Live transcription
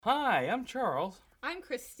Hi, I'm Charles. I'm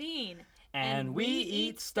Christine. And we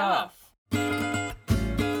eat stuff. Hi,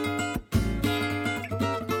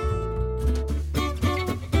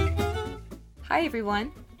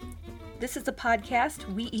 everyone. This is a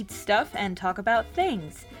podcast. We eat stuff and talk about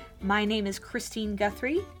things. My name is Christine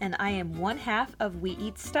Guthrie, and I am one half of We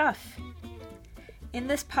Eat Stuff. In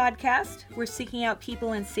this podcast, we're seeking out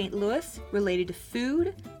people in St. Louis related to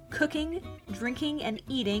food, cooking, drinking, and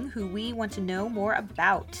eating who we want to know more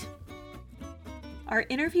about. Our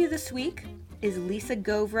interview this week is Lisa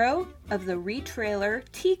Govro of the Retrailer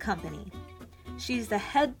Tea Company. She's the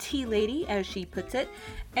head tea lady, as she puts it,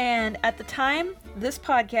 and at the time this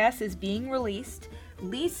podcast is being released,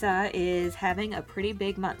 Lisa is having a pretty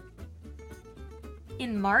big month.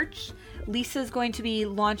 In March, Lisa's going to be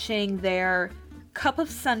launching their Cup of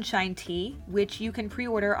Sunshine tea, which you can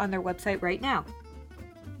pre-order on their website right now.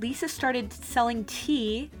 Lisa started selling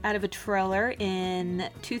tea out of a trailer in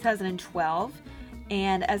 2012,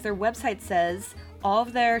 and as their website says, all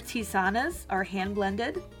of their tisanas are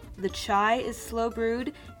hand-blended, the chai is slow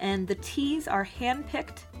brewed, and the teas are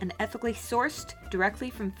hand-picked and ethically sourced directly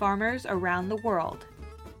from farmers around the world.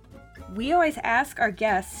 We always ask our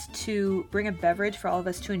guests to bring a beverage for all of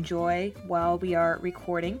us to enjoy while we are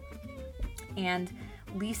recording. And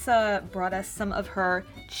Lisa brought us some of her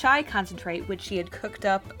chai concentrate, which she had cooked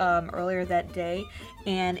up earlier that day.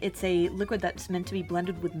 And it's a liquid that's meant to be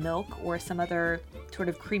blended with milk or some other sort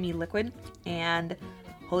of creamy liquid. And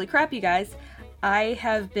holy crap, you guys, I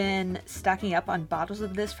have been stocking up on bottles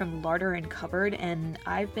of this from Larder and Cupboard, and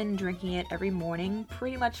I've been drinking it every morning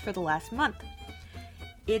pretty much for the last month.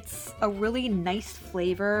 It's a really nice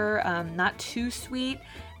flavor, not too sweet,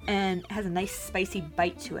 and has a nice spicy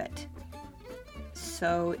bite to it.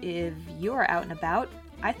 So if you're out and about,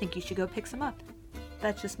 I think you should go pick some up.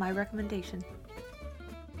 That's just my recommendation.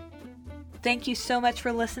 Thank you so much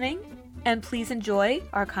for listening, and please enjoy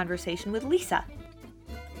our conversation with Lisa.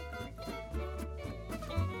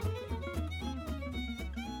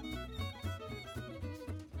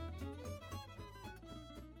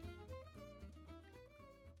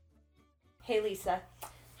 Hey Lisa.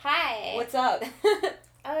 Hi. What's up?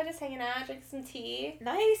 Oh, just hanging out, drinking some tea.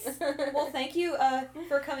 Nice. Well, thank you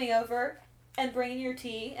for coming over and bringing your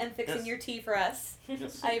tea and fixing your tea for us.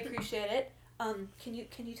 Yes. I appreciate it. Can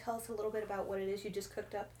you tell us a little bit about what it is you just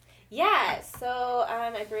cooked up? Yeah, so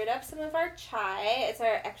I brewed up some of our chai. It's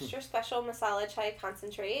our extra special masala chai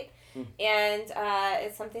concentrate. And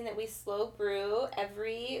it's something that we slow brew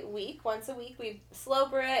every week. Once a week we slow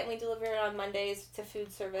brew it and we deliver it on Mondays to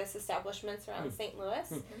food service establishments around St.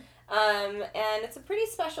 Louis. And it's a pretty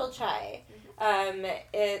special chai.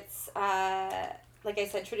 It's, like I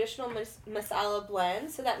said, traditional masala blend.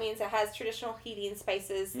 So that means it has traditional heating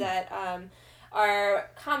spices that are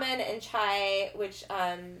common in chai, which...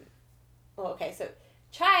 so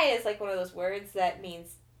chai is like one of those words that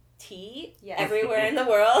means tea everywhere in the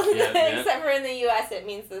world. Except for in the U.S. it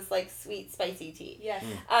means this like sweet, spicy tea. Yes.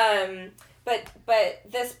 But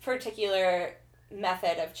this particular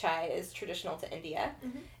method of chai is traditional to India.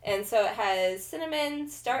 And so it has cinnamon,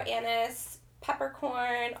 star anise,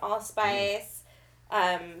 peppercorn, allspice,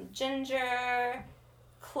 ginger,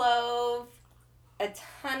 clove, a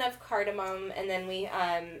ton of cardamom, and then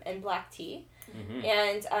and black tea.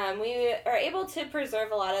 And we are able to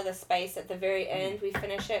preserve a lot of the spice at the very end. We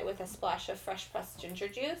finish it with a splash of fresh pressed ginger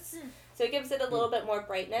juice. So it gives it a little bit more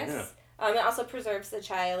brightness. It also preserves the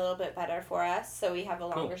chai a little bit better for us, so we have a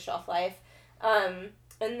longer shelf life. And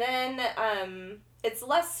then it's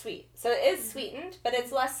less sweet. So it is sweetened, but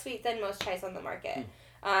it's less sweet than most chais on the market.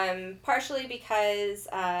 Partially because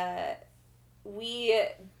we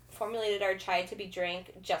formulated our chai to be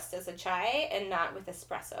drank just as a chai and not with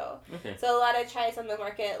espresso. So a lot of chais on the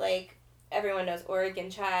market, like everyone knows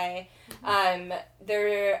Oregon chai,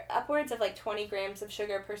 they're upwards of like 20 grams of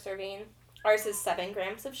sugar per serving. Ours is 7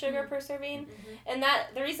 grams of sugar per serving. And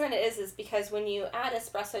the reason it is because when you add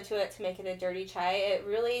espresso to it to make it a dirty chai, it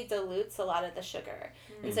really dilutes a lot of the sugar.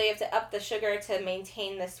 And so you have to up the sugar to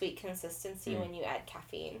maintain the sweet consistency when you add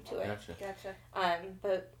caffeine to it. Gotcha.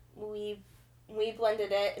 But we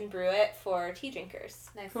blended it and brew it for tea drinkers.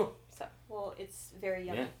 Nice. Cool. So, well, it's very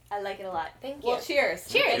yummy. I like it a lot. Thank you. Well, cheers.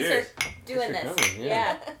 Cheers. Thanks for doing this. Coming,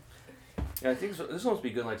 yeah, I think this must be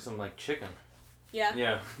good, like some like chicken. Yeah.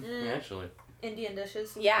 Yeah, actually. Indian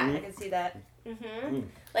dishes. Yeah. I can see that.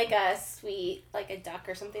 Like a sweet, like a duck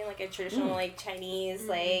or something, like a traditional like Chinese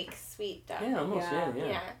like sweet duck. Yeah, almost.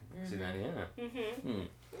 Yeah. See that? Yeah. Mm-hmm.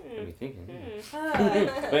 Got me thinking. Mm.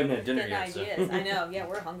 We haven't had dinner Good yet. ideas. I know. Yeah,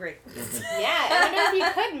 we're hungry. Yeah, I wonder if you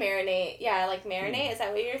could marinate. Yeah, like marinate. Is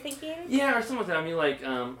that what you're thinking? Yeah, or something like that. I mean, like, I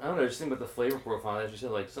don't know, just think about the flavor profile. As you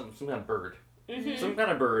said, like, some kind of bird. Mm-hmm. Some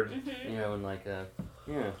kind of bird, Mm-hmm. you know, and like, think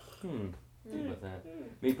about that.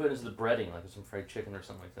 Maybe put it into the breading, like some fried chicken or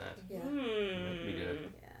something like that. Yeah. That could be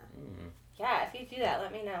good. Yeah, if you do that,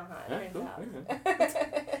 let me know how it turns out.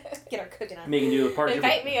 Get our cooking on. Maybe do a partnership.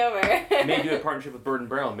 Invite me over. Maybe do a partnership with Bird and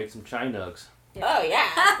Barrel and make some chai nugs. Yeah. Oh, yeah.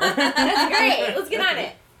 That's great. Let's get on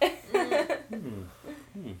it.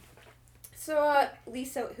 So,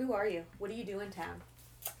 Lisa, who are you? What do you do in town?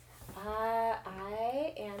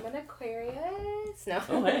 I am an Aquarius. No.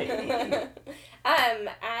 Oh, hey.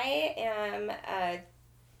 I am a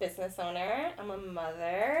business owner. I'm a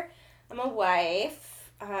mother. I'm a wife.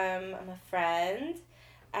 I'm a friend.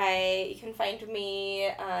 You can find me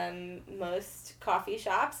most coffee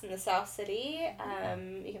shops in the South City.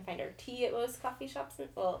 You can find our tea at most coffee shops.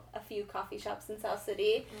 A few coffee shops in South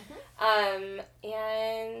City.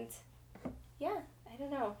 And yeah, I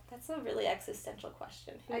don't know. That's a really existential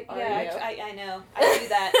question. Who are you? I know. I do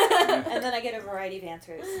that, and then I get a variety of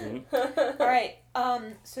answers. All right.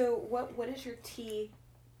 So what is your tea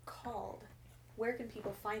called? Where can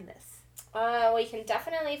people find this? Well, you can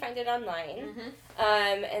definitely find it online.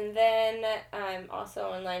 And then also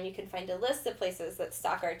online you can find a list of places that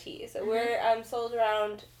stock our tea. So we're sold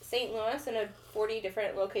around St. Louis in 40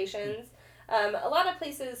 different locations. A lot of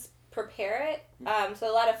places prepare it. So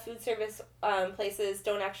a lot of food service places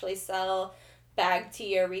don't actually sell bag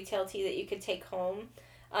tea or retail tea that you could take home.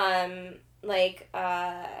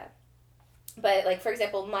 But, like, for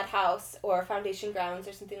example, Mud House or Foundation Grounds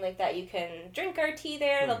or something like that, you can drink our tea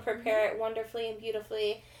there. They'll prepare it wonderfully and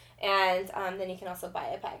beautifully. And then you can also buy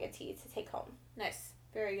a bag of tea to take home. Nice.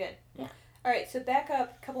 Very good. Yeah. All right, so back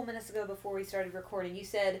up a couple minutes ago before we started recording, you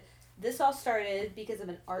said this all started because of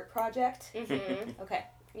an art project. Mm-hmm. Okay.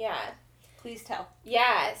 Yeah. Please tell.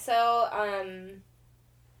 Yeah, so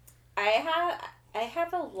I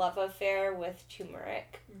have a love affair with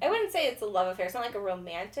turmeric. I wouldn't say it's a love affair. It's not like a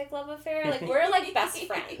romantic love affair. Like, we're like best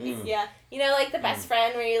friends. Yeah. You know, like the best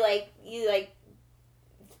friend where you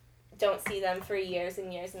don't see them for years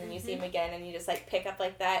and years, and then you see them again, and you just like pick up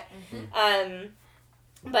like that.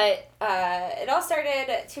 But it all started,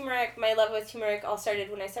 my love with turmeric all started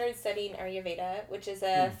when I started studying Ayurveda, which is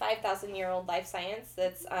a 5,000-year-old life science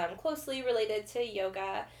that's closely related to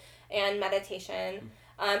yoga and meditation.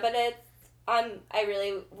 But I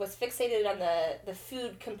really was fixated on the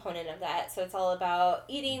food component of that. So it's all about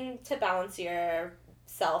eating to balance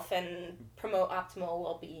yourself and promote optimal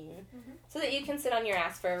well-being so that you can sit on your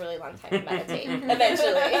ass for a really long time and meditate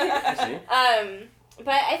eventually.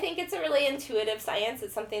 But I think it's a really intuitive science.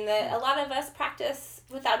 It's something that a lot of us practice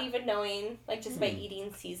without even knowing, like just by eating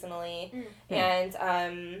seasonally and,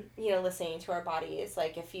 listening to our bodies.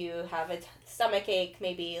 Like if you have a stomach ache,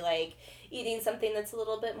 maybe like eating something that's a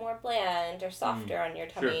little bit more bland or softer on your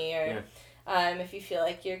tummy or... if you feel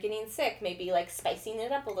like you're getting sick, maybe like spicing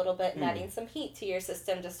it up a little bit and adding some heat to your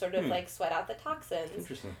system to sort of like sweat out the toxins.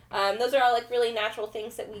 Interesting. Those are all like really natural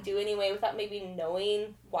things that we do anyway without maybe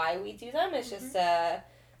knowing why we do them. It's just a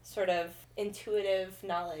sort of intuitive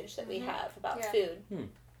knowledge that we have about food.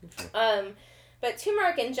 But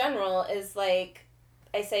turmeric in general is like,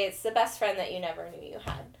 I say it's the best friend that you never knew you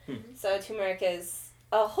had. So turmeric is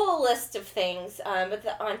a whole list of things,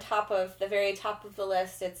 but on the very top of the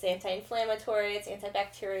list, it's anti-inflammatory, it's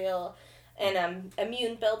antibacterial, and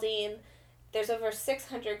immune building. There's over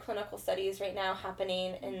 600 clinical studies right now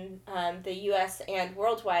happening in the U.S. and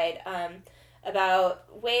worldwide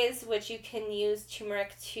about ways which you can use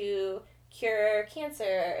turmeric to cure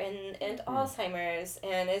cancer and Alzheimer's,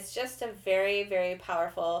 and it's just a very, very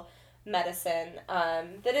powerful medicine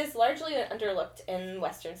that is largely underlooked in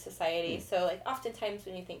Western society. So like oftentimes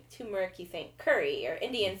when you think turmeric, you think curry or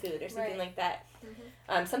Indian food or something like that.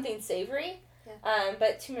 Something savory.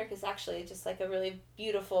 But turmeric is actually just like a really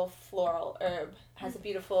beautiful floral herb. Has a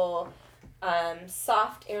beautiful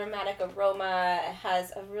soft aromatic aroma. It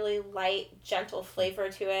has a really light, gentle flavor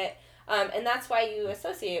to it. And that's why you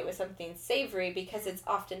associate it with something savory, because it's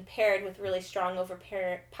often paired with really strong,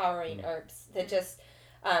 overpowering herbs that just...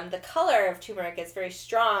 the color of turmeric is very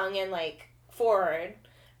strong and like forward,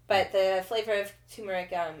 but the flavor of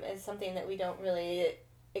turmeric is something that we don't really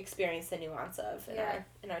experience the nuance of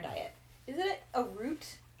in our diet. Isn't it a root?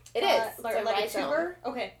 It is. Like a tuber?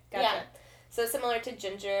 Okay, gotcha. Yeah. So similar to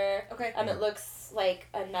ginger. Okay. It looks like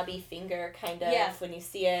a nubby finger kind of when you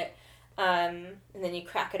see it. And then you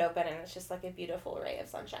crack it open and it's just like a beautiful ray of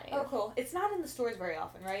sunshine. Oh, cool. It's not in the stores very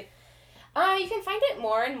often, right? You can find it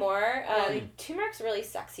more and more. Turmeric's really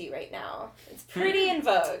sexy right now. It's pretty in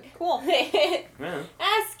vogue. Cool.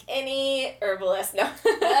 Ask any herbalist. No.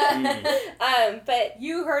 But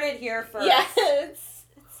you heard it here first. Yeah, it's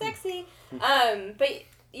sexy. But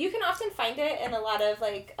you can often find it in a lot of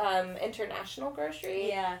like international grocery.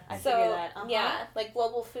 Yeah, I figure that. Yeah, like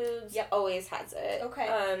Global Foods always has it.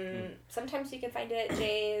 Okay. Sometimes you can find it at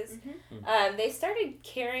Jay's. They started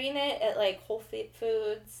carrying it at like Whole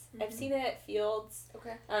Foods. I've seen it at Fields.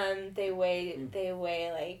 Okay. They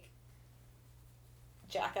weigh like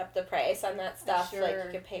jack up the price on that stuff. Sure. Like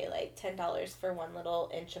you could pay like $10 for 1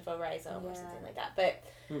 little inch of a rhizome or something like that. But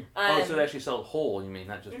so they actually sell it whole, you mean,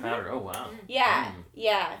 not just powder. Oh wow. Yeah.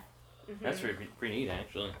 That's pretty neat,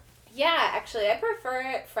 actually. Yeah, actually I prefer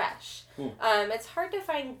it fresh. It's hard to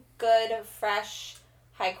find good fresh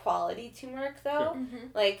high quality turmeric though.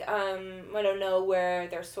 Like I don't know where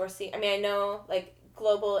they're sourcing. I mean, I know like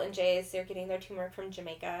Global and Jay's, they're getting their turmeric from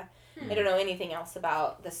Jamaica. I don't know anything else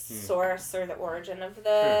about the source or the origin of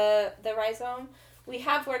the rhizome. We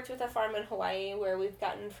have worked with a farm in Hawaii where we've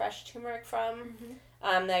gotten fresh turmeric from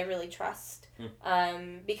that I really trust.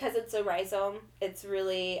 Because it's a rhizome, it's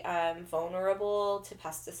really vulnerable to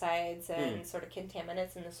pesticides and sort of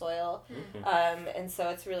contaminants in the soil. And so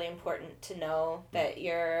it's really important to know that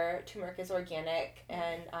your turmeric is organic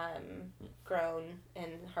and grown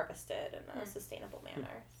and harvested in a sustainable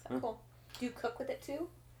manner. So. Cool. Do you cook with it too?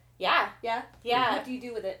 Yeah. What do you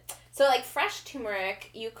do with it? So, like, fresh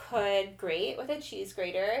turmeric, you could grate with a cheese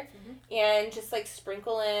grater and just, like,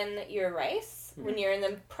 sprinkle in your rice when you're in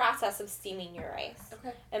the process of steaming your rice.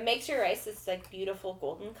 Okay. It makes your rice this, like, beautiful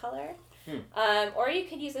golden color. Or you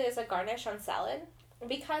could use it as a garnish on salad.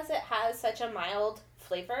 Because it has such a mild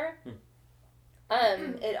flavor,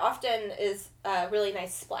 it often is a really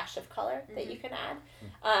nice splash of color that you can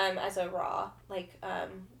add as a raw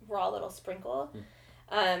little sprinkle.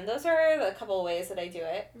 Those are a couple of ways that I do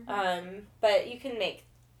it. But you can make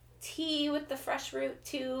tea with the fresh root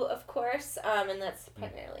too, of course, and that's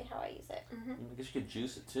primarily how I use it. I guess you could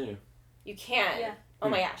juice it too. You can. Yeah. Oh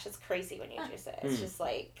my gosh, it's crazy when you juice it. It's just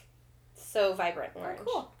like so vibrant orange.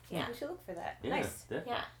 Oh, cool. Yeah. We should look for that. Yeah, Nice.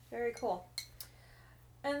 definitely. Yeah. Very cool.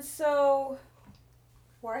 And so,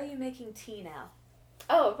 why are you making tea now?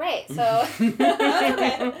 Oh, right. So,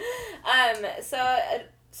 Okay.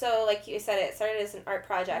 So like you said, it started as an art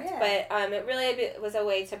project, but it really was a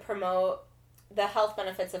way to promote the health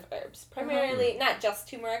benefits of herbs. Primarily, not just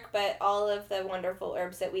turmeric, but all of the wonderful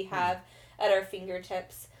herbs that we have at our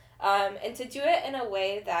fingertips. And to do it in a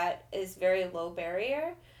way that is very low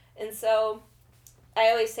barrier. And so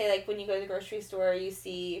I always say, like, when you go to the grocery store, you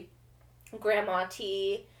see grandma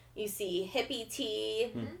tea, you see hippie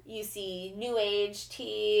tea, you see new age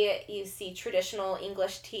tea, you see traditional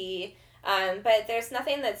English tea. But there's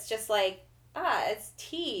nothing that's just like, it's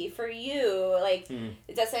tea for you. Like,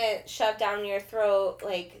 it doesn't shove down your throat,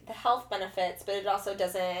 like, the health benefits, but it also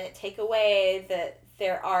doesn't take away that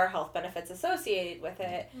there are health benefits associated with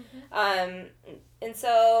it. And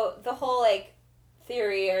so the whole, like,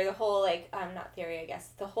 theory, or the whole, like, not theory, I guess,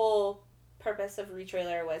 the whole purpose of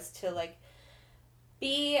Retrailer was to, like,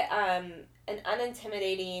 be an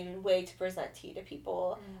unintimidating way to present tea to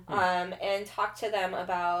people, and talk to them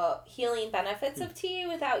about healing benefits of tea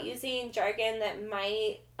without using jargon that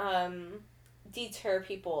might deter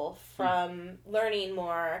people from learning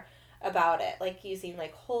more about it, like using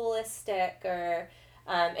like holistic or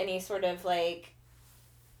any sort of like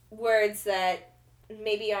words that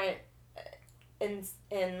maybe aren't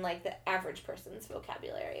in like the average person's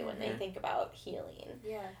vocabulary when they think about healing.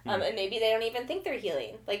 And maybe they don't even think they're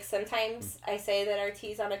healing. Like, sometimes I say that our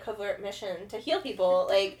tea's on a covert mission to heal people.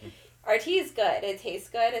 Like, our tea is good. It tastes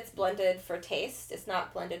good. It's blended for taste. It's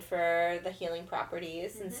not blended for the healing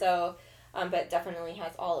properties. And so, but definitely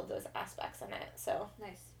has all of those aspects in it. So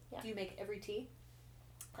Nice. Yeah. Do you make every tea?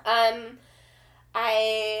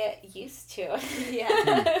 I used to.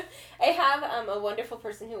 I have a wonderful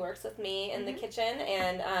person who works with me in the kitchen,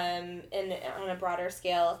 and on a broader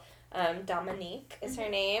scale, Dominique is her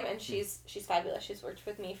name, and she's fabulous. She's worked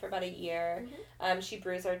with me for about a year. She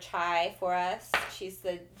brews our chai for us. She's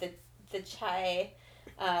the chai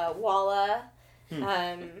walla.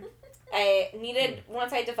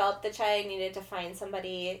 Once I developed the chai, I needed to find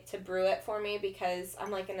somebody to brew it for me, because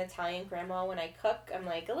I'm like an Italian grandma when I cook. I'm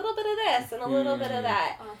like, a little bit of this and a little bit of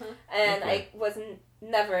that. And I was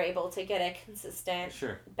never able to get a consistent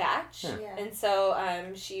batch. And so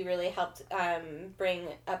she really helped bring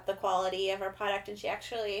up the quality of our product, and she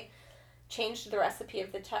actually changed the recipe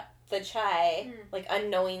of the chai like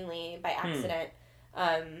unknowingly by accident.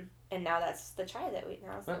 And now that's the chai that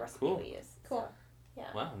the recipe we use. Cool. So,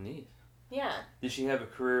 yeah. Wow, neat. Yeah. Did she have a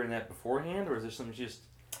career in that beforehand, or is there something just...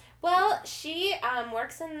 Well, she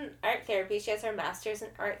works in art therapy. She has her master's in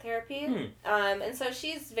art therapy. And so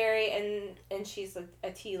she's very, and she's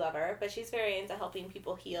a tea lover, but she's very into helping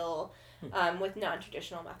people heal with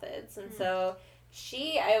non-traditional methods. And so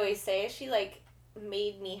I always say, she, like,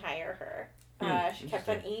 made me hire her. She kept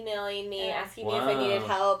on emailing me, asking me if I needed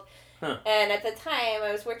help. And at the time,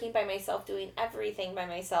 I was working by myself, doing everything by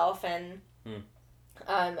myself, and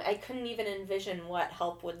I couldn't even envision what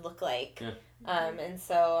help would look like. And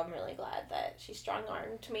so I'm really glad that she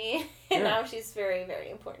strong-armed me, and now she's very,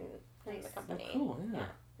 very important in the company. Oh, cool, yeah.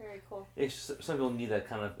 Very cool. Some people need that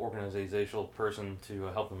kind of organizational person to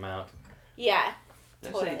help them out. Yeah,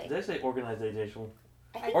 Did I say organizational?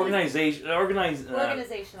 Organizational.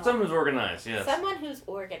 Someone who's organized, yes. Someone who's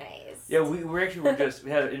organized. Yeah, we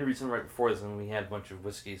had an interview right before this, and we had a bunch of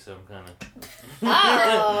whiskey, so I'm kind of...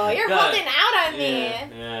 Oh, you're holding out on me.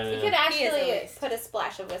 Yeah. You could actually put a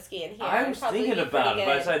splash of whiskey in here. I was thinking about it,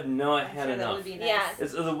 but I decided no, I had sure enough. That would be nice. Yeah.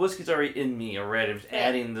 The whiskey's already in me already. I'm just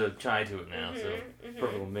adding the chai to it now, so perfect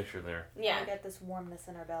little mixture there. Yeah. We got this warmness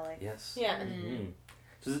in our belly. Yes. Yeah. Mm-hmm.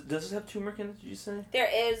 Does this have turmeric in it, did you say? There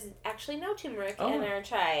is actually no turmeric in our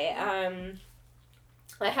chai.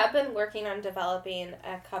 I have been working on developing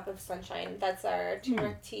a cup of sunshine. That's our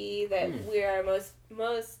turmeric tea that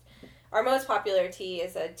our most popular tea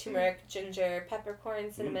is a turmeric, ginger,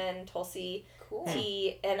 peppercorn, cinnamon, tulsi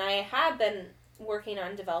tea. And I have been working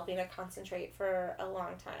on developing a concentrate for a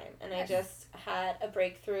long time. And I just had a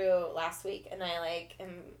breakthrough last week, and I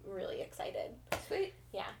am really excited. Sweet.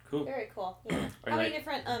 Yeah. Cool. Very cool. Yeah. How many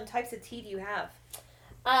different types of tea do you have?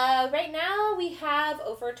 Right now we have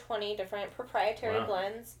over 20 different proprietary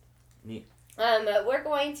blends. Neat. We're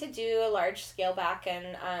going to do a large scale back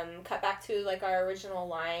and cut back to like our original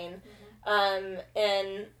line. And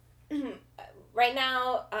right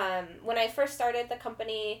now, when I first started the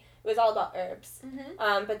company, it was all about herbs.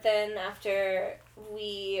 But then after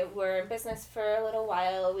we were in business for a little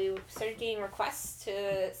while, we started getting requests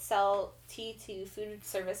to sell tea to food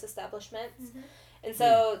service establishments. And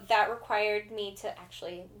so that required me to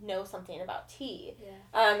actually know something about tea.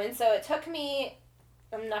 And so it took me,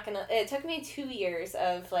 it took me 2 years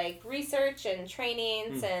of like research and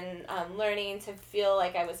trainings and learning to feel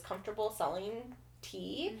like I was comfortable selling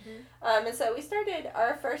tea. And so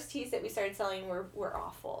our first teas that we started selling were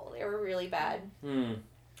awful. They were really bad.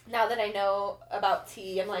 Now that I know about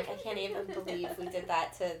tea, I'm like, I can't even believe we did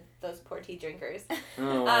that to those poor tea drinkers.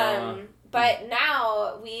 But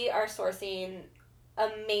now we are sourcing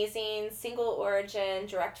amazing single origin,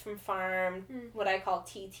 direct from farm, what I call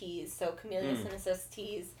teas, so Camellia sinensis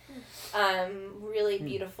teas. Really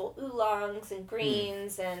beautiful oolongs and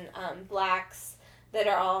greens and blacks that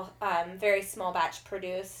are all very small batch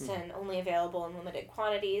produced and only available in limited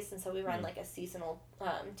quantities. And so we run like a seasonal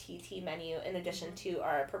tea menu in addition to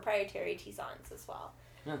our proprietary tisans as well.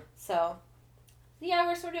 So yeah,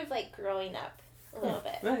 we're sort of like growing up a little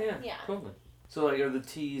bit. Yeah. Totally. So, like, are the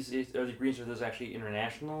greens, are those actually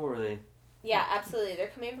international, or are they? Yeah, absolutely. They're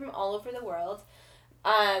coming from all over the world.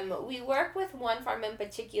 We work with one farm in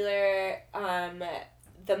particular.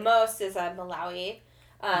 The most is Malawi.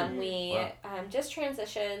 We just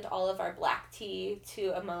transitioned all of our black tea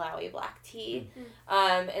to a Malawi black tea.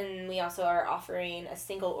 And we also are offering a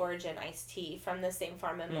single origin iced tea from the same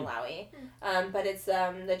farm in Malawi. But it's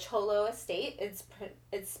the Cholo estate. It's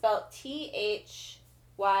spelled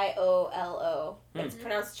Tyolo. It's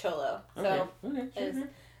pronounced Cholo. So I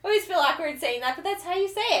always feel awkward saying that, but that's how you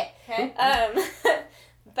say it. Okay.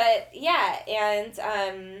 But yeah, and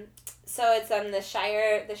so it's the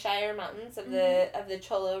Shire Mountains of the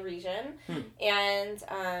Cholo region, and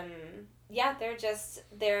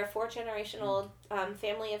they're a 4-generational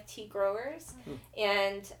family of tea growers,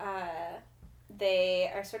 and they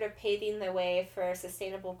are sort of paving the way for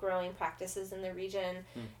sustainable growing practices in the region,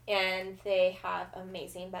 and they have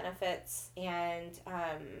amazing benefits and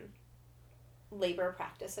labor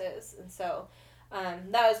practices. And so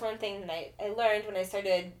that was one thing that I learned when I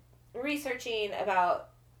started researching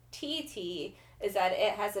about tea is that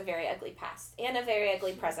it has a very ugly past and a very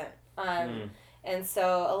ugly present. And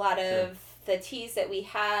so a lot of the teas that we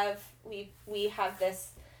have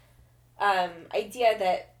this idea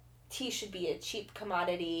that tea should be a cheap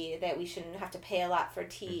commodity, that we shouldn't have to pay a lot for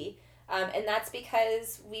tea. And that's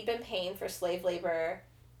because we've been paying for slave labor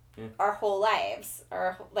our whole lives.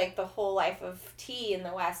 The whole life of tea in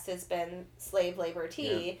the West has been slave labor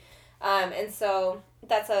tea. And so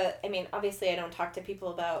obviously I don't talk to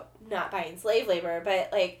people about not buying slave labor,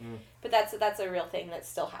 but but that's a real thing that's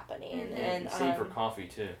still happening. And same for coffee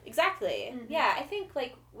too. Exactly. Yeah, I think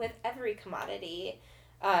with every commodity,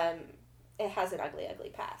 has an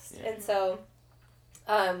ugly past. Yeah. And so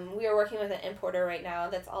we are working with an importer right now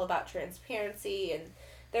that's all about transparency, and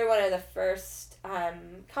they're one of the first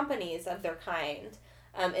companies of their kind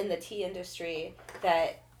in the tea industry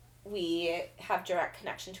that we have direct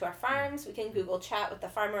connection to our farms. We can Google chat with the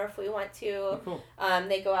farmer if we want to. Oh, cool.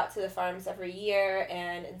 They go out to the farms every year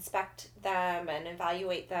and inspect them and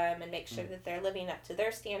evaluate them and make sure that they're living up to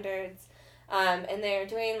their standards. And they're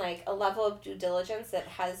doing like a level of due diligence that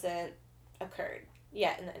hasn't occurred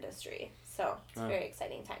yet in the industry. So it's a very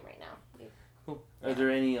exciting time right now. Cool. Are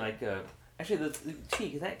there any like actually the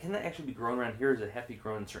tea can that actually be grown around here, or does it have to be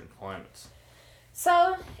grown in certain climates?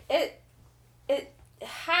 So it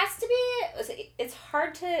has to be. It's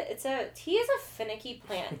hard to. Tea is a finicky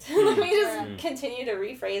plant. Let me just continue to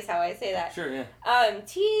rephrase how I say that. Sure. Yeah.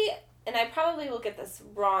 Tea, and I probably will get this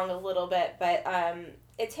wrong a little bit, but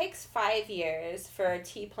it takes 5 years for a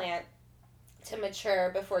tea plant to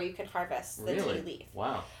mature before you can harvest the tea leaf.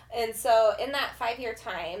 Wow. And so in that 5-year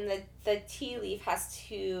time, the tea leaf has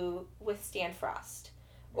to withstand frost,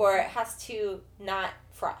 or it has to not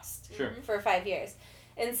frost for 5 years.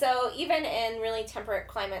 And so even in really temperate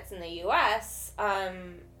climates in the U.S.,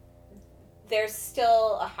 there's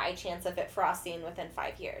still a high chance of it frosting within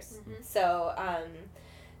 5 years. Mm-hmm.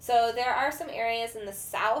 So there are some areas in the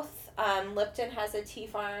South. Lipton has a tea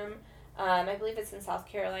farm. I believe it's in South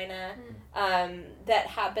Carolina, that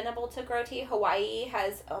have been able to grow tea. Hawaii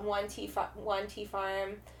has one tea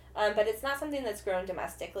farm, but it's not something that's grown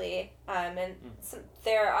domestically.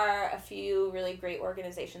 There are a few really great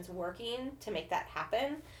organizations working to make that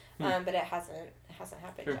happen, but it hasn't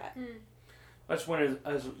happened yet. I just wonder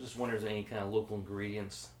if there's any kind of local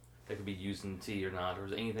ingredients that could be used in tea or not, or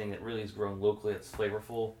is there anything that really is grown locally that's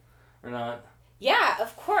flavorful or not? Yeah,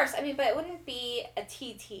 of course. I mean, but it wouldn't be a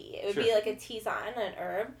tea. It would be like a tisane, an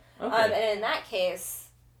herb. Okay. And in that case,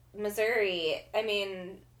 Missouri, I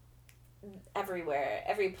mean, everywhere,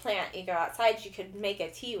 every plant you go outside, you could make a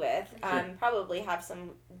tea with. Probably have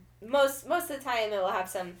some. Most of the time, it will have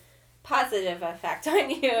some positive effect on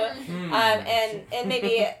you, and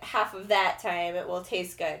maybe half of that time it will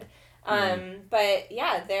taste good. But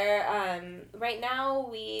yeah, right now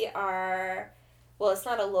we are. Well, it's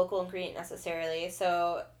not a local ingredient necessarily.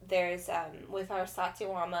 So there's, with our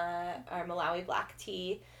Satsuma, our Malawi black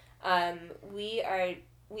tea, we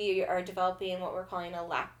are developing what we're calling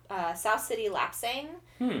a South City lapsang.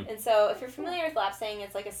 And so if you're familiar with lapsang,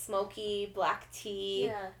 it's like a smoky black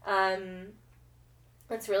tea. Yeah.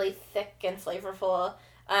 It's really thick and flavorful.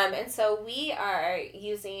 And so we are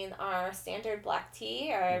using our standard black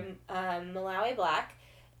tea, our Malawi black,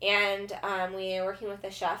 and we are working with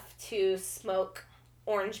a chef to smoke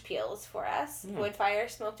orange peels for us, wood fire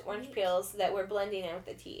smoked orange peels that we're blending in with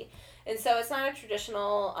the tea. And so it's not a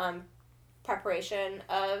traditional preparation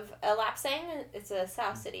of a lapsang, it's a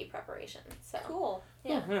South City preparation. So cool.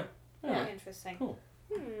 Yeah. Interesting. Cool.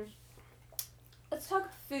 Let's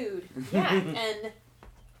talk food. And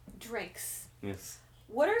drinks. Yes.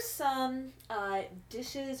 What are some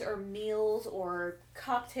dishes or meals or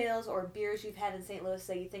cocktails or beers you've had in St. Louis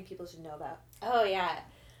that you think people should know about? Oh, yeah.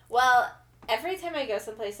 Well, every time I go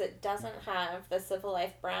someplace that doesn't have the Civil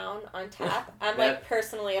Life Brown on tap, I'm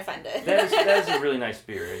personally offended. That is a really nice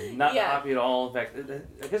beer. Not hoppy at all. In fact,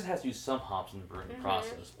 I guess it has to use some hops in the brewing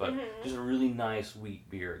process, but just a really nice wheat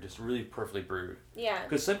beer, just really perfectly brewed. Yeah.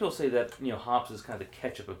 Because some people say that hops is kind of the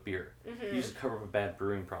ketchup of beer. You use to cover up a bad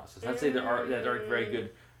brewing process. I'd say there are very good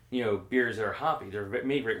beers that are hoppy. They're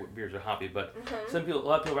made great beers that are hoppy, but a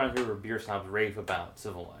lot of people around here who are beer snobs rave about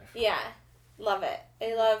Civil Life. Yeah. Love it.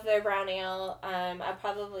 I love their brown ale. I'll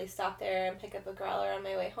probably stop there and pick up a growler on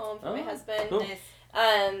my way home for my husband. Cool. Nice.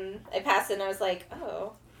 I passed it and I was like,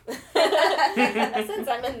 oh. Since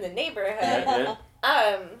I'm in the neighborhood.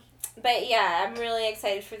 But yeah, I'm really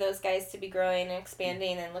excited for those guys to be growing and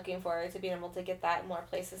expanding and looking forward to being able to get that in more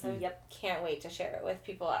places. I can't wait to share it with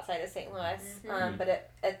people outside of St. Louis.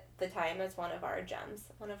 But at the time, it's one of our gems,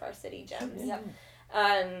 one of our city gems.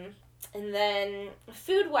 And then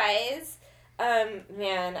food-wise,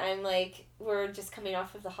 I'm like, we're just coming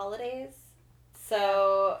off of the holidays,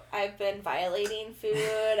 so I've been violating food.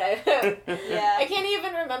 I can't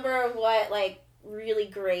even remember what, like, really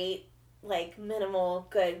great, like, minimal,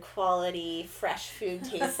 good quality, fresh food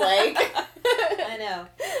tastes like. I know.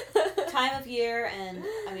 Time of year, and,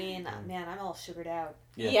 I mean, man, I'm all sugared out.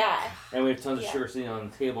 Yeah. And we have tons of sugar sitting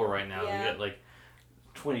on the table right now. We got, like,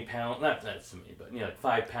 20 pounds, not to me, but like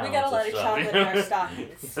 5 pounds. We got a lot of chocolate in our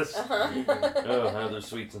stockings. Other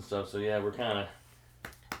sweets and stuff. So we're kind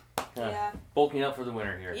of bulking up for the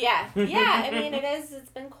winter here. Yeah. I mean, it is.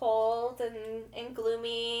 It's been cold and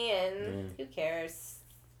gloomy, and who cares?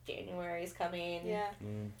 January's coming. Yeah.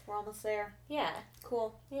 We're almost there. Yeah.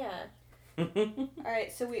 Cool. Yeah. All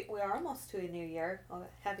right, so we are almost to a new year. Oh,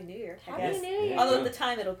 Happy New Year, I guess. Happy New Year. Although at the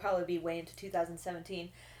time it'll probably be way into 2017.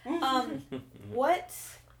 What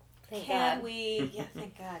Thank can God. we... Yeah,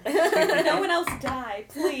 thank God. No one else die,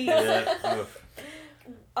 please. Yeah.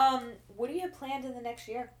 What do you have planned in the next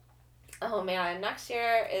year? Oh man, next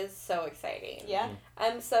year is so exciting. Yeah?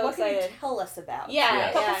 I'm so What excited. can you tell us about? Yeah,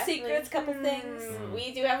 A couple yeah. secrets, couple things.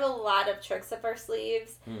 We do have a lot of tricks up our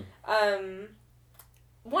sleeves.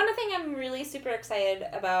 One thing I'm really super excited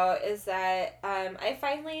about is that I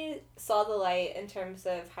finally saw the light in terms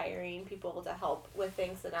of hiring people to help with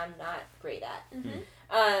things that I'm not great at.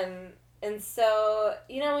 And so,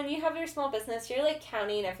 you know, when you have your small business, you're like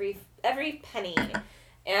counting every penny.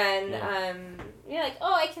 And you're like,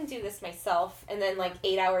 oh, I can do this myself. And then like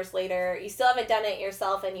 8 hours later, you still haven't done it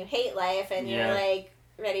yourself and you hate life and you're like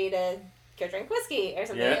ready to go drink whiskey or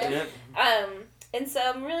something. And so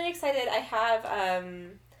I'm really excited. I have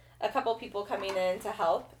a couple people coming in to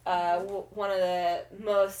help. One of the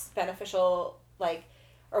most beneficial,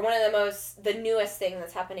 the newest thing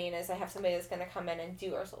that's happening is I have somebody that's going to come in and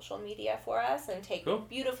do our social media for us and take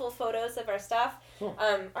beautiful photos of our stuff.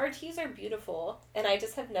 Our teas are beautiful, and I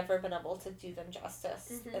just have never been able to do them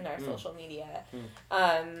justice in our social media.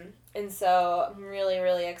 And so I'm really,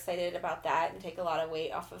 really excited about that and take a lot of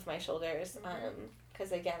weight off of my shoulders.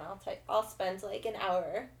 Because again, I'll spend like an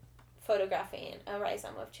hour photographing a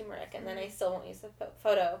rhizome of turmeric, and then I still won't use the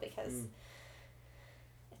photo because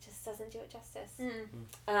it just doesn't do it justice.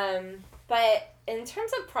 But in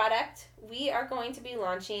terms of product, we are going to be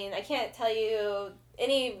launching, I can't tell you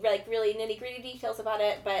any like really nitty gritty details about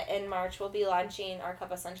it, but in March we'll be launching our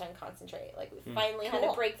Cup of Sunshine concentrate. Like we finally had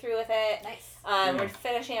a breakthrough with it. Nice. We're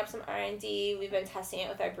finishing up some R&D. We've been testing it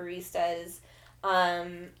with our baristas,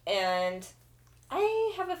 and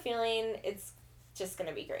I have a feeling it's just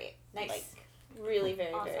gonna be great. Nice. Like really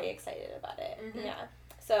very very excited about it. Yeah.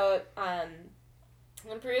 So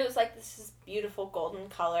the brew is like this beautiful golden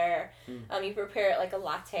color. You prepare it like a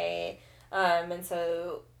latte, and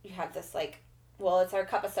so you have this like, well, it's our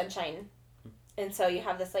Cup of Sunshine, and so you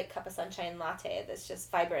have this like Cup of Sunshine latte that's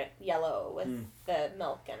just vibrant yellow with the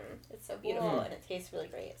milk, and it's so beautiful and it tastes really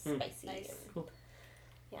great. It's spicy. Nice. And,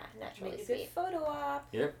 yeah, naturally Make a sweet. good photo op.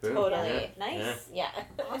 Yep. Totally. Yeah. Nice. Yeah.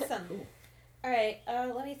 Awesome. Cool. All right,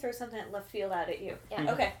 let me throw something at left field out at you.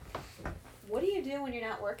 Yeah. Okay. What do you do when you're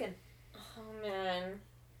not working? Oh man.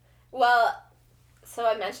 Well, so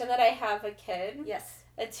I mentioned that I have a kid. Yes.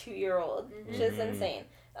 A 2-year-old, which is insane.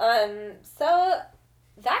 So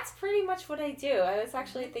that's pretty much what I do. I was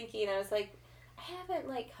actually thinking, I was like, I haven't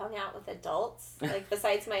like hung out with adults, like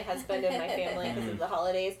besides my husband and my family because of the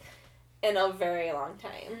holidays, in a very long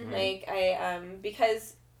time. Like I,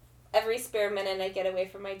 because every spare minute I get away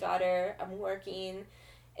from my daughter, I'm working,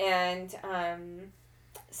 and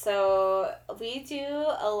so we do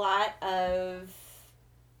a lot of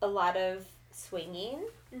swinging.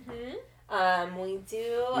 We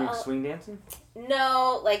do swing dancing?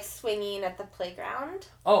 No, like swinging at the playground.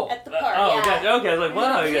 Oh, At the park. Oh, Yeah. gotcha. Okay, I was like,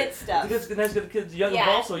 wow, Kid stuff. That's because the kids young, Yeah.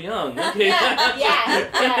 also young. Okay.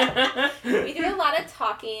 Yeah. We do a lot of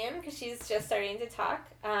talking because she's just starting to talk.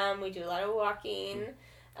 We do a lot of walking,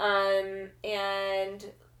 and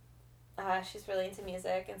she's really into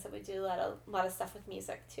music, and so we do a lot of stuff with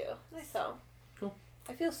music too. Nice. So.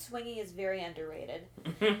 I feel swinging is very underrated.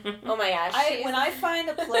 Oh my gosh. When I find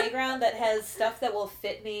a playground that has stuff that will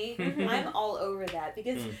fit me, I'm all over that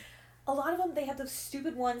because a lot of them, they have those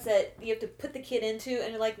stupid ones that you have to put the kid into,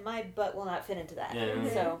 and you're like, my butt will not fit into that.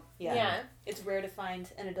 So, it's rare to find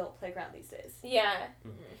an adult playground these days. Yeah.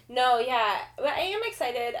 No, yeah. But I am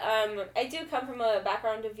excited. I do come from a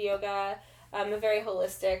background of yoga, a very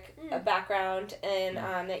holistic background, and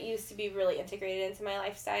that used to be really integrated into my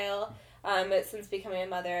lifestyle. But since becoming a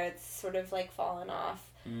mother, it's sort of like fallen off.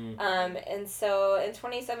 And so in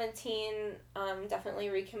 2017, definitely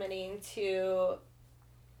recommitting to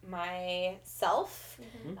myself.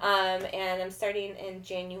 And I'm starting in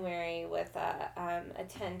January with a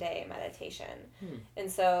 10-day meditation.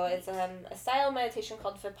 And so it's a style of meditation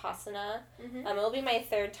called Vipassana. It'll be my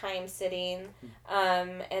 3rd time sitting.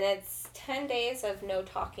 And it's 10 days of no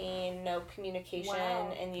talking, no communication,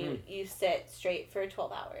 and you sit straight for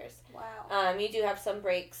 12 hours. Wow. You do have some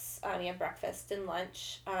breaks. You have breakfast and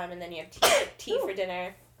lunch, and then you have tea for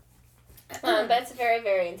dinner. But it's a very,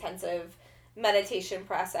 very intensive meditation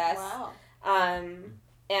process. Wow.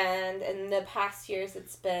 And in the past years,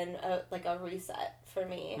 it's been a reset for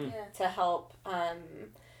me to help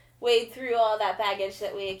wade through all that baggage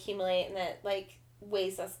that we accumulate and that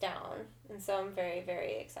weighs us down. And so I'm very,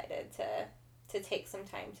 very excited to take some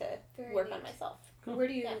time to Very work neat. on myself. Cool. Where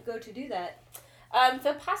do you go to do that?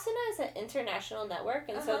 Vipassana is an international network,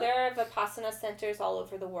 and so there are Vipassana centers all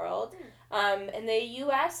over the world. In the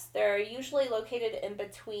U.S., they're usually located in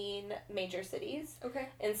between major cities. Okay.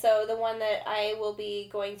 And so the one that I will be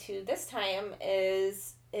going to this time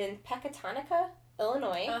is in Pecatonica,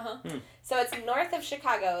 Illinois. So it's north of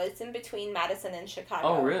Chicago. It's in between Madison and Chicago.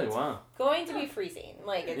 Oh, really? It's wow. going to be freezing.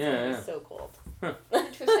 Like, it's going to be so cold.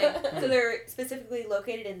 Interesting. So they're specifically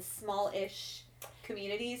located in small-ish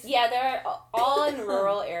communities? Yeah, they're all in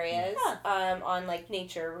rural areas, on like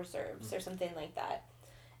nature reserves or something like that.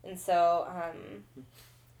 And so,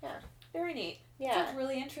 Very neat. Yeah. Sounds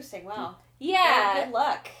really interesting. Wow. Yeah. Well, good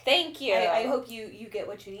luck. Thank you. I hope you get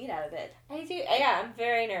what you need out of it. I do. Yeah, I'm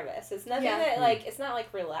very nervous. It's nothing that, like, it's not,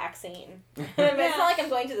 like, relaxing. It's not like I'm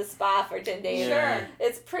going to the spa for 10 days. Sure.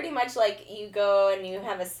 It's pretty much like you go and you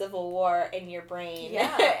have a civil war in your brain.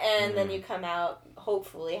 Yeah. And then you come out,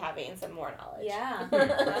 hopefully, having some more knowledge. Yeah.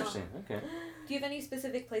 Interesting. Okay. Do you have any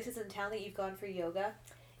specific places in town that you've gone for yoga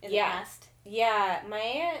in the past? Yeah.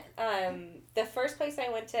 My, the first place I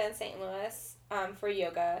went to in St. Louis, for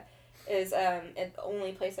yoga is the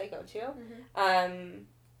only place I go to.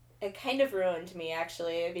 It kind of ruined me,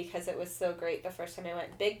 actually, because it was so great the first time I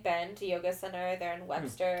went. Big Bend Yoga Center, they're in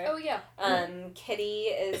Webster. Oh, yeah. Kitty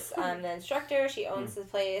is the instructor. She owns the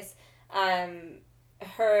place.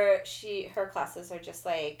 Her classes are just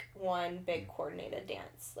like one big coordinated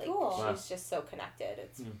dance. Like, cool. She's just so connected.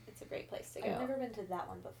 It's a great place to go. I've never been to that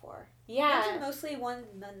one before. Yeah. I've been mostly ones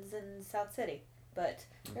in South City. But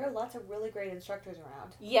there are lots of really great instructors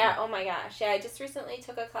around. Yeah, oh my gosh. Yeah, I just recently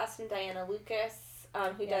took a class from Diana Lucas,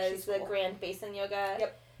 who does the Grand Basin Yoga.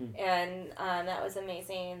 Yep. And that was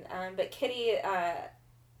amazing. But Kitty's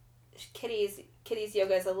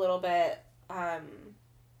yoga is a little bit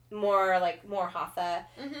more hatha,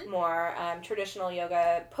 more traditional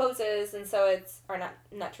yoga poses, and so it's, or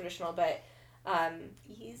not traditional, but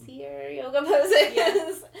easier yoga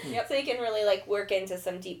poses. Yep. So you can really like work into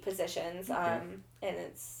some deep positions. And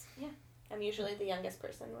it's, I'm usually the youngest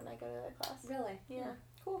person when I go to the class. Really? Yeah.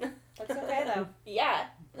 Cool. That's okay though. Yeah.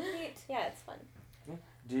 Neat. Yeah, it's fun.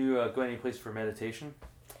 Do you go any place for meditation?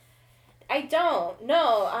 I don't.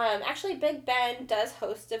 No. Actually, Big Bend does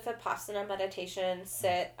host a Vipassana meditation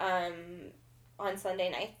sit on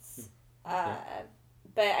Sunday nights. But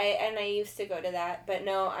I used to go to that. But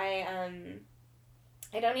no, I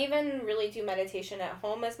don't even really do meditation at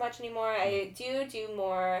home as much anymore. I do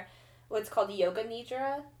more what's called yoga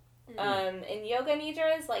nidra. And yoga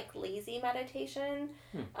nidra is like lazy meditation.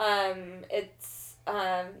 It's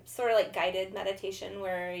sort of like guided meditation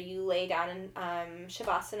where you lay down in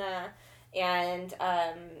shavasana and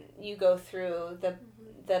you go through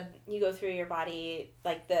you go through your body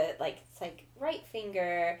it's like right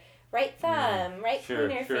finger, right thumb, right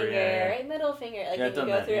pointer finger, right middle finger. Like you can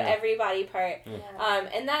go through every body part.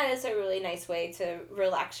 And that is a really nice way to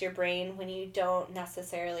relax your brain when you don't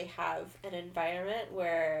necessarily have an environment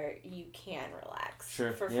where you can relax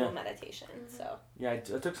for full meditation. So I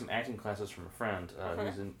took some acting classes from a friend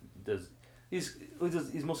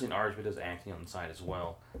he's mostly in arts, but does acting on the side as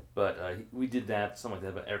well. But we did that, something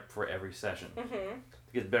like that, but for every session. To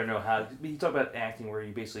get better know how. You talk about acting where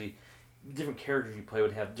you basically, different characters you play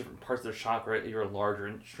would have different parts of their chakra that you're larger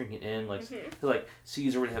and shrinking in. Like, like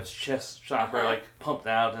Caesar would have his chest chakra like pumped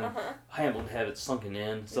out, and Hamlet would have it sunken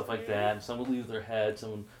in, stuff like that. And some would leave their head,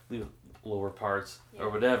 some would leave lower parts or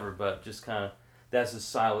whatever. But just kind of, that's the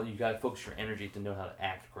style. You got to focus your energy to know how to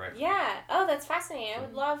act correctly. Yeah. Oh, that's fascinating. I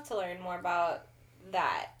would love to learn more about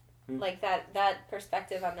that. Like that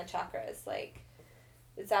perspective on the chakras. Like,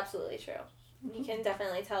 it's absolutely true. You can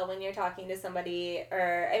definitely tell when you're talking to somebody,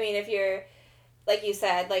 or, I mean, if you're, like you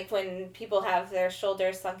said, like when people have their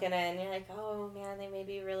shoulders sunken in, you're like, oh man, they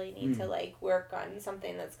maybe really need to like work on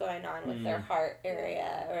something that's going on with their heart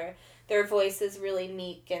area, or their voice is really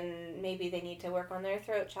meek and maybe they need to work on their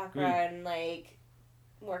throat chakra and like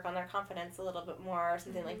work on their confidence a little bit more or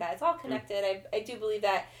something like that. It's all connected. I do believe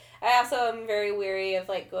that. I also am very weary of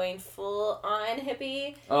like going full on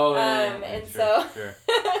hippie. Oh, Sure.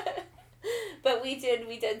 But we did,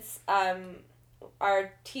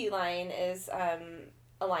 our T line is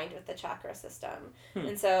aligned with the chakra system.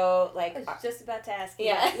 And so, like... I was just about to ask you.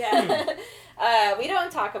 Yeah. We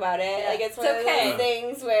don't talk about it. Yeah. Like, it's one of those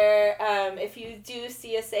things where if you do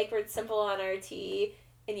see a sacred symbol on our T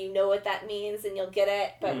and you know what that means, and you'll get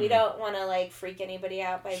it, but we don't want to, like, freak anybody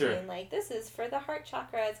out by being like, this is for the heart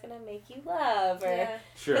chakra, it's going to make you love, or...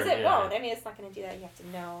 Because it won't. I mean, it's not going to do that. You have to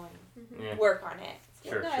know and work on it.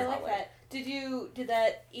 I like that. Did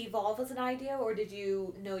that evolve as an idea, or did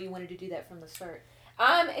you know you wanted to do that from the start?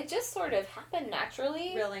 It just sort of happened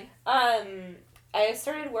naturally. Really? I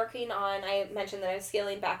started working on, I mentioned that I was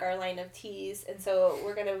scaling back our line of teas, and so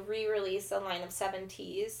we're going to re-release a line of 7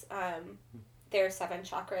 teas. There are 7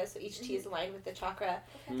 chakras, so each tea is aligned with the chakra.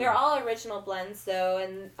 They're all original blends, though,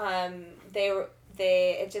 and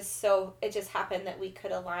it just happened that we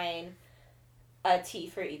could align a tea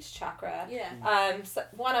for each chakra. Yeah. So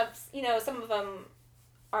some of them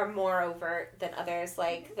are more overt than others,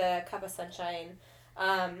 like the cup of sunshine.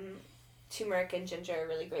 Turmeric and ginger are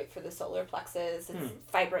really great for the solar plexus. It's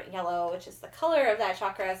vibrant yellow, which is the color of that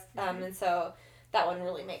chakra, and so that one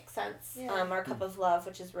really makes sense. Yeah. Our cup of love,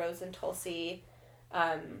 which is rose and tulsi,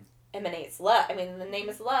 emanates love. I mean, the name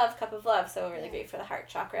is love, cup of love, so really great for the heart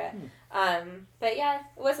chakra. But yeah,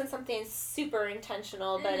 it wasn't something super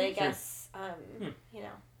intentional, but I guess,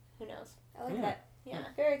 who knows? I like that. Yeah.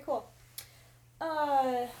 Very cool.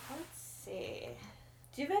 Let's see.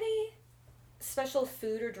 Do you have any special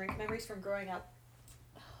food or drink memories from growing up?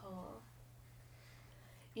 Oh.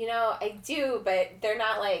 I do, but they're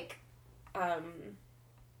not like,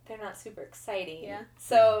 they're not super exciting. Yeah.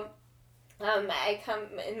 So, I come,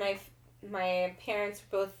 and my parents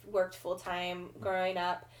both worked full-time growing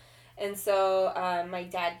up, and so my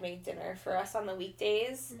dad made dinner for us on the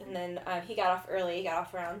weekdays, and then he got off early, he got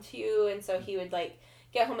off around 2, and so he would like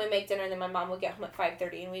get home and make dinner, and then my mom would get home at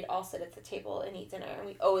 5:30, and we'd all sit at the table and eat dinner, and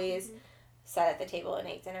we always sat at the table and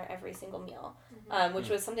ate dinner every single meal, which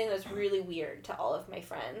was something that was really weird to all of my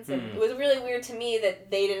friends, and it was really weird to me that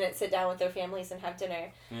they didn't sit down with their families and have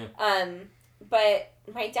dinner. But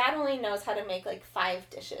my dad only knows how to make like 5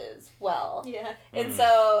 dishes well. Yeah. And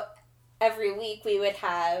so every week we would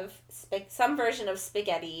have some version of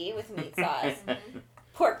spaghetti with meat sauce,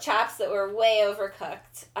 pork chops that were way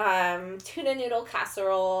overcooked, tuna noodle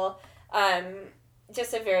casserole,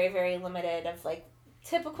 just a very, very limited of like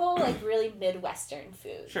typical like really Midwestern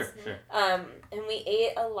foods. Sure. And we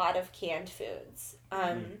ate a lot of canned foods.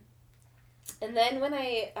 And then when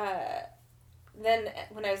I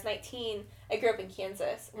was 19, I grew up in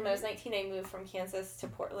Kansas. When I was 19, I moved from Kansas to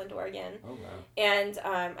Portland, Oregon. Oh, wow. And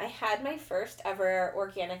I had my first ever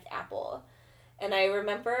organic apple. And I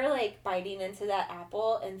remember, like, biting into that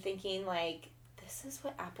apple and thinking, like, this is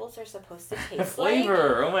what apples are supposed to taste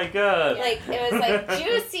Flavor! like. Oh, my God! Like, it was, like,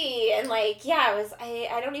 juicy. And, like, yeah, it was,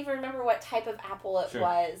 I don't even remember what type of apple it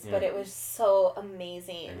was, but it was so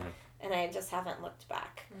amazing. Yeah. And I just haven't looked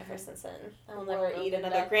back ever since then. I'll never eat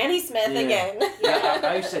another Granny Smith again. Yeah,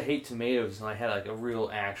 I used to hate tomatoes, and I had like a real,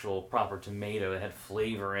 actual, proper tomato that had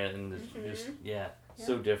flavor in it, and just,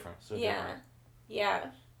 so different. So different. Yeah,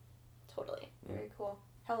 totally. Very cool.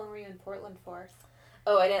 How long were you in Portland for?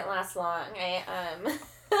 Oh, I didn't last long.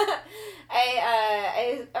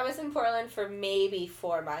 I was in Portland for maybe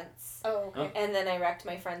 4 months. Oh, okay. And then I wrecked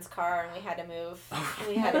my friend's car, and we had to move.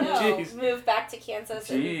 We had to move back to Kansas.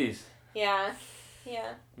 Jeez. Yeah.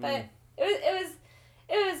 But it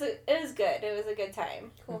was good. It was a good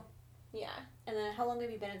time. Cool. Yeah. And then how long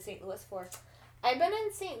have you been in St. Louis for? I've been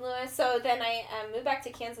in St. Louis, so then I moved back to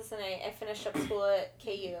Kansas, and I finished up school at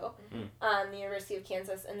KU, the University of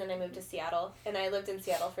Kansas, and then I moved to Seattle, and I lived in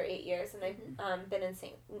Seattle for 8 years, and I've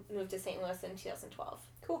moved to St. Louis in 2012.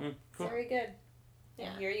 Cool. Very good. Yeah.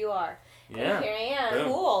 And here you are. Yeah. And here I am. Boom.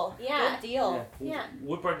 Cool. Yeah. Good deal. Yeah.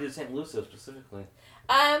 What brought you to St. Louis, though, specifically?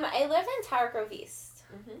 I live in Tower Grove East.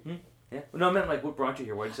 Yeah. No, I meant, like, what brought you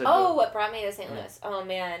here? Why did you say what brought me to St. Louis? Oh,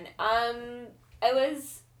 man. I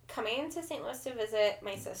was coming to St. Louis to visit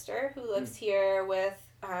my sister, who lives here with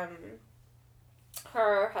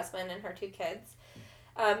her husband and her 2 kids.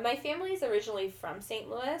 My family is originally from St.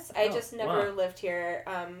 Louis. I just never lived here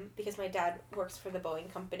because my dad works for the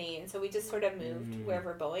Boeing company, and so we just sort of moved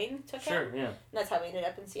wherever Boeing took him. Sure, yeah. And that's how we ended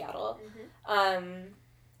up in Seattle.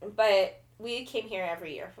 But we came here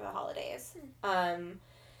every year for the holidays.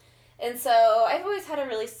 And so I've always had a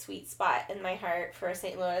really sweet spot in my heart for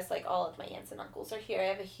St. Louis. Like, all of my aunts and uncles are here. I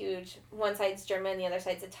have a huge, one side's German, the other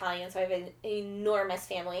side's Italian, so I have an enormous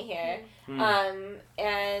family here.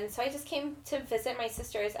 And so I just came to visit. My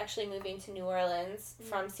sister is actually moving to New Orleans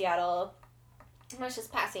from Seattle. I was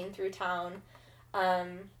just passing through town.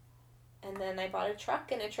 And then I bought a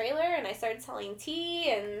truck and a trailer, and I started selling tea,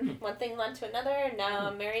 and one thing led to another, and now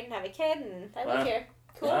I'm married and have a kid, and I live here.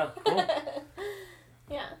 Cool. Wow, cool.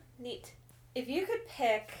 Yeah. Neat. If you could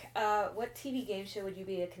pick, what TV game show would you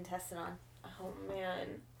be a contestant on? Oh,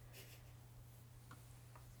 man.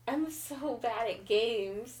 I'm so bad at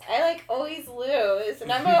games. I, like, always lose,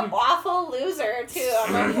 and I'm an awful loser, too.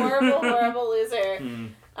 I'm a horrible, horrible loser.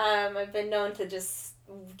 I've been known to just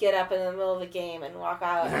get up in the middle of a game and walk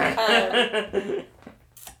out.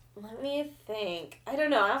 Let me think. I don't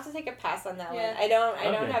know. I'll have to take a pass on that one. I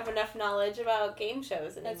don't have enough knowledge about game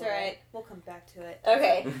shows anymore. That's all right. We'll come back to it.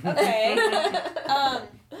 Okay. Okay. Let's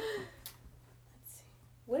see.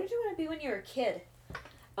 What did you want to be when you were a kid?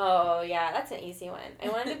 Oh, yeah. That's an easy one. I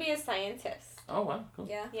wanted to be a scientist. Oh, wow. Cool.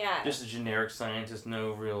 Yeah. Just a generic scientist,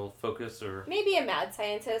 no real focus or... Maybe a mad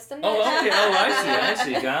scientist. Okay. Oh, I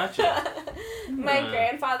see. Gotcha. My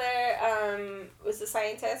grandfather was a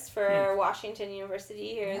scientist for Washington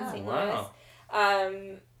University here in St. Louis.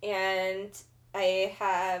 And I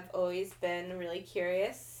have always been really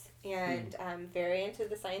curious and very into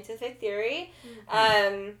the scientific theory.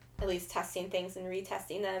 At least testing things and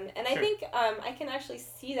retesting them. And I think I can actually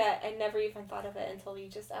see that. I never even thought of it until you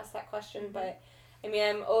just asked that question. But, I mean,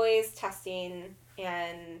 I'm always testing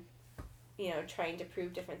and, trying to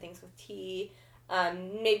prove different things with tea.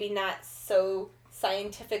 Maybe not so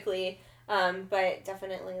scientifically, but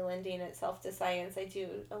definitely lending itself to science. I do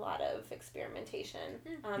a lot of experimentation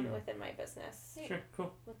within my business. Sure,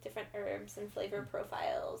 cool. With different herbs and flavor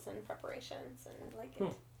profiles and preparations and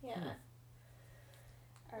it. Yeah.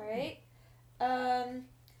 All right.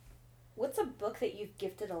 What's a book that you've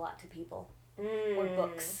gifted a lot to people? Or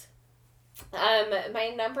books?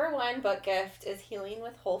 My number one book gift is Healing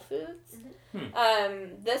with Whole Foods.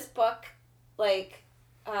 This book,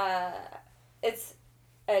 it's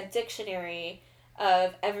a dictionary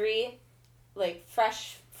of every,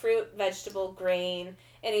 fresh fruit, vegetable, grain,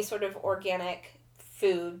 any sort of organic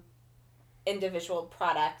food, individual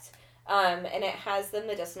product. And it has the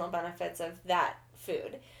medicinal benefits of that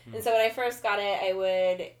food. And so when I first got it, I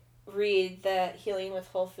would read the Healing with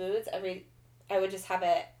Whole Foods. I would just have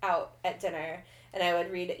it out at dinner, and I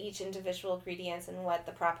would read each individual ingredients and what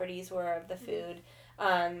the properties were of the food.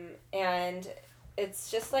 And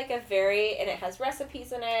it's just and it has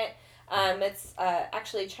recipes in it. It's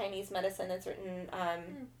actually Chinese medicine. It's written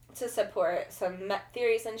to support some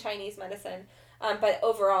theories in Chinese medicine. But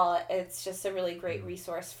overall, it's just a really great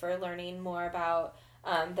resource for learning more about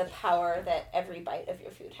the power that every bite of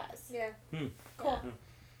your food has. Yeah. Cool.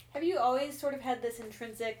 Have you always sort of had this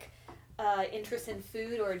intrinsic interest in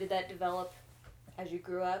food, or did that develop as you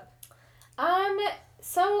grew up?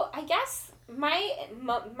 So I guess my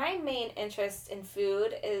main interest in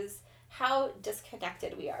food is how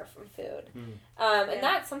disconnected we are from food. And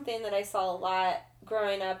that's something that I saw a lot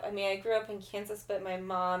growing up. I mean, I grew up in Kansas, but my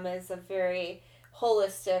mom is a very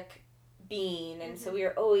holistic being, and so we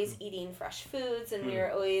were always eating fresh foods, and we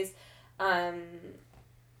were always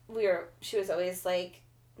she was always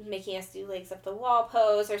making us do legs up the wall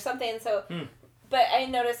pose or something. So but I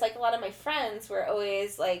noticed a lot of my friends were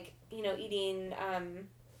always eating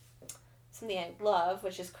something I love,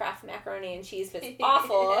 which is Kraft macaroni and cheese, but it's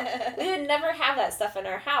awful. We would never have that stuff in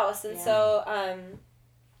our house, and so I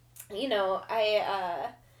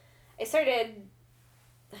started.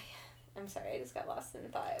 I'm sorry, I just got lost in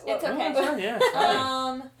thought. It's okay.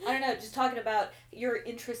 I don't know, just talking about your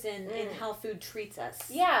interest in how food treats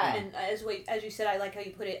us. Yeah. And as you said, I like how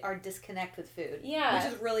you put it, our disconnect with food. Yeah.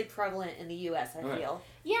 Which is really prevalent in the U.S., I feel.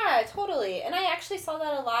 Yeah, totally. And I actually saw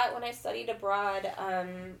that a lot when I studied abroad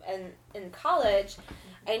and in college.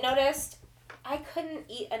 I noticed I couldn't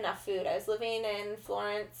eat enough food. I was living in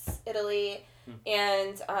Florence, Italy,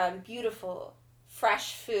 and beautiful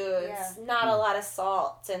fresh foods, not a lot of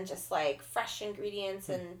salt, and just fresh ingredients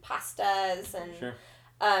and pastas and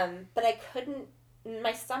but I couldn't,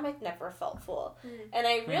 my stomach never felt full. And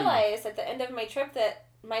I realized at the end of my trip that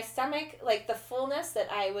my stomach, the fullness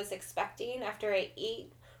that I was expecting after I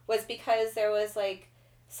ate was because there was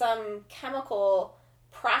some chemical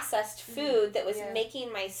processed food that was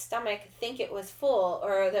making my stomach think it was full,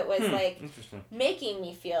 or that was making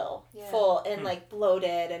me feel full and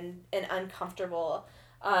bloated and uncomfortable,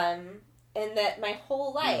 and that my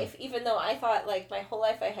whole life, even though I thought my whole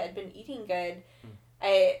life I had been eating good,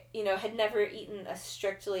 I had never eaten a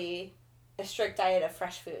strict diet of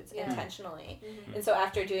fresh foods intentionally. And so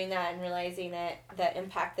after doing that and realizing the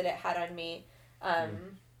impact that it had on me,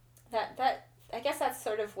 that I guess that's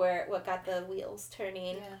sort of what got the wheels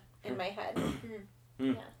turning in my head.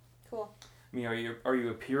 Yeah. Cool. I mean, are you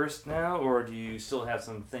a purist now, or do you still have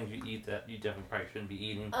some things you eat that you definitely probably shouldn't be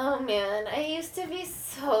eating? Oh man, I used to be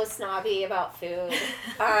so snobby about food.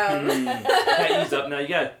 That ease up now. You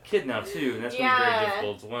got a kid now too, and that's gonna be very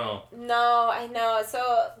difficult as well. No, I know.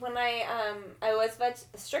 So when I was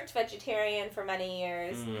a strict vegetarian for many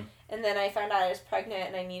years, and then I found out I was pregnant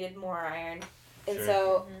and I needed more iron. And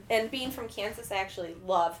so, and being from Kansas, I actually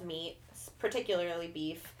love meat, particularly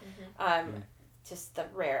beef. just the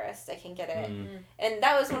rarest I can get it. And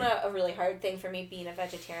that was a really hard thing for me, being a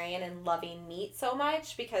vegetarian and loving meat so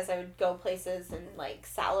much, because I would go places and like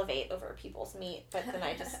salivate over people's meat, but then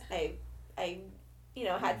I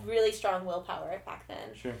had really strong willpower back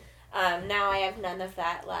then. Sure. Now I have none of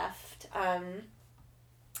that left.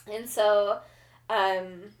 And so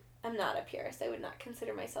I'm not a purist. I would not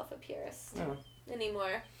consider myself a purist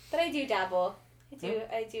anymore. But I do dabble.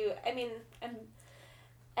 I do. I mean,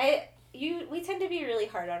 we tend to be really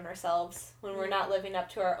hard on ourselves when we're not living up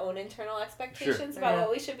to our own internal expectations about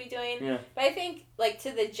what we should be doing. Yeah. But I think, like,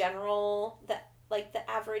 to the general, the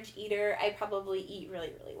average eater, I probably eat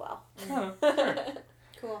really, really well.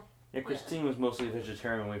 Cool. Yeah, Christine was mostly a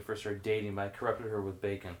vegetarian when we first started dating, but I corrupted her with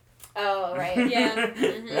bacon. Oh, right. Yeah.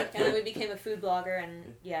 And then we became a food blogger,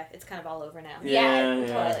 and it's kind of all over now. Yeah.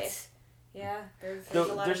 Totally. Yeah, there's a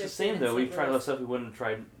lot there's of the same though. We've tried a lot of stuff we wouldn't have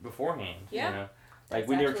tried beforehand. Yeah. You know? Like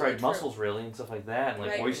we never tried mussels really and stuff like that, and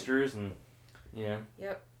like oysters and Yep.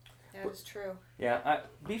 That is true. Yeah,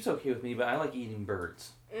 beef's okay with me, but I like eating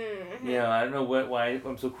birds. Yeah, I don't know why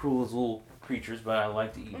I'm so cruel as little creatures, but I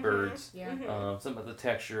like to eat birds. Yeah. Something about the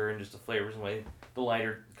texture and just the flavors and the way the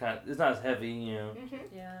lighter kind of, it's not as heavy,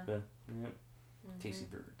 Yeah. But tasty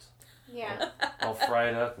birds. Yeah. All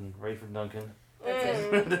fried up and ready for Dunkin'.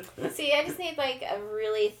 That's it. See, I just need like a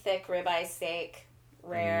really thick ribeye steak,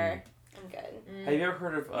 rare. I'm good. Have you ever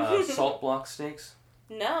heard of salt block steaks?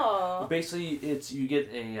 No. Well, basically, you get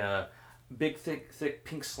a big, thick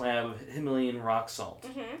pink slab of Himalayan rock salt,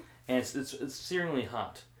 and it's searingly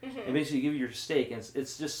hot. And basically, you give your steak, and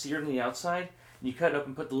it's just seared on the outside. And you cut it up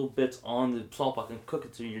and put the little bits on the salt block and cook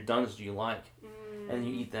it till you're done as you like, and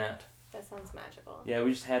you eat that. That sounds magical. Yeah,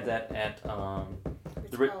 we just had that at the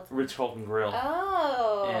Ritz-Carlton Grill.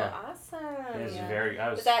 Oh, yeah.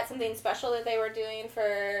 Awesome. Was that something special that they were doing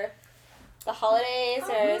for the holidays,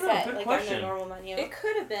 or is that like on their normal menu? It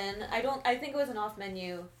could have been. I think it was an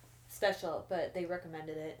off-menu special, but they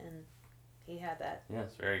recommended it, and he had that. Yeah,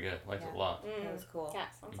 it's very good. Liked it a lot. That was cool. Yeah,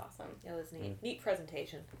 sounds awesome. It was neat. Neat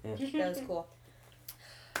presentation. Yeah. That was cool.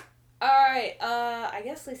 All right, I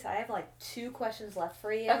guess, Lisa, I have like 2 questions left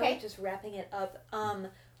for you. Okay. Just wrapping it up.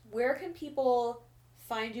 Where can people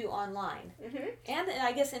find you online? And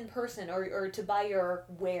I guess in person, or to buy your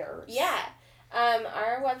wares? Yeah.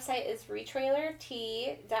 Our website is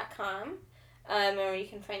retrailertea.com. Or you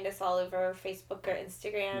can find us all over Facebook or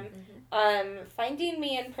Instagram. Finding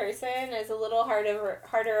me in person is a little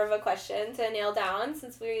harder of a question to nail down,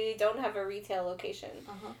 since we don't have a retail location.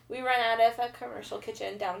 We run out of a commercial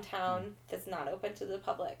kitchen downtown that's not open to the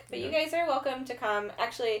public. But you guys are welcome to come.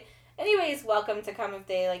 Actually, anybody's welcome to come if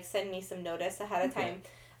they like send me some notice ahead of time.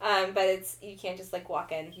 But you can't just like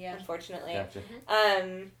walk in, unfortunately. Gotcha.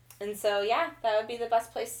 And so, that would be the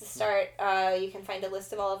best place to start. You can find a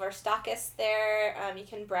list of all of our stockists there. You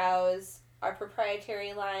can browse our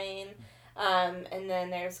proprietary line. And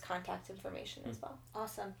then there's contact information as well.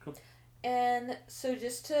 Awesome. Cool. And so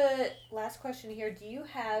last question here. Do you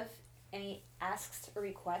have any asks or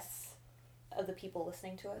requests of the people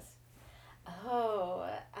listening to us?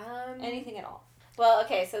 Anything at all. Well,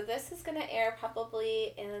 okay, so this is going to air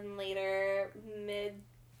probably in later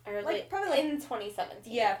probably in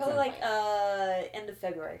 2017. Yeah, probably end of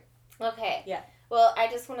February. Okay. Yeah. Well, I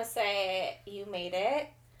just want to say you made it.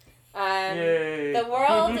 Yay. The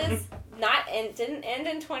world didn't end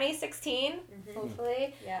in 2016,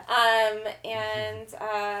 hopefully. Yeah. And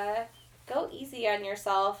go easy on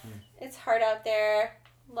yourself. It's hard out there.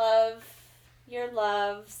 Love your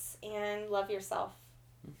loves and love yourself.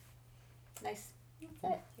 Nice.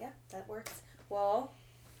 That's it. Yeah, that works. Well,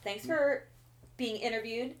 thanks for being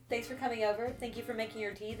interviewed. Thanks for coming over. Thank you for making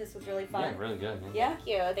your tea. This was really fun. Yeah, really good. Yeah. Thank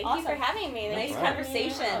you. Thank you for having me. Nice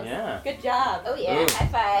conversation. Yeah. Good job. Oh, yeah. Ooh. High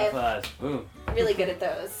five. High five. Boom. Really good at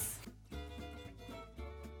those.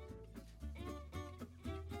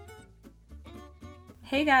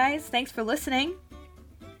 Hey guys, thanks for listening.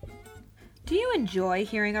 Do you enjoy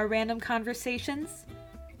hearing our random conversations?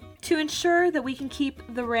 To ensure that we can keep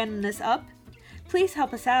the randomness up, please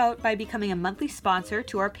help us out by becoming a monthly sponsor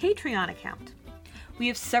to our Patreon account. We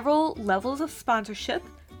have several levels of sponsorship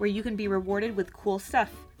where you can be rewarded with cool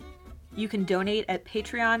stuff. You can donate at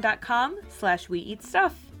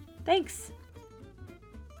patreon.com/weeatstuff. Thanks.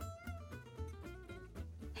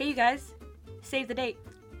 Hey you guys, save the date.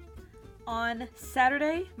 On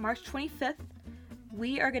Saturday, March 25th,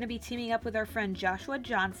 we are going to be teaming up with our friend Joshua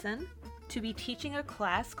Johnson to be teaching a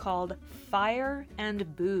class called Fire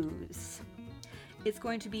and Booze. It's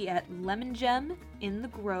going to be at Lemon Gem in the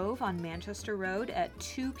Grove on Manchester Road at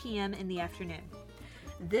 2 p.m. in the afternoon.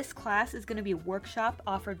 This class is going to be a workshop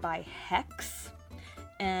offered by Hex,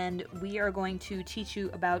 and we are going to teach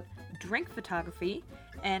you about drink photography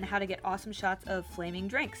and how to get awesome shots of flaming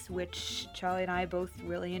drinks, which Charlie and I both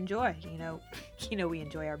really enjoy. You know we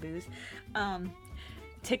enjoy our booze.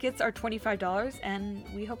 Tickets are $25, and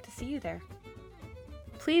we hope to see you there.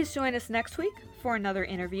 Please join us next week for another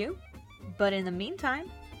interview. But in the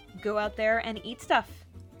meantime, go out there and eat stuff.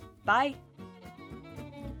 Bye!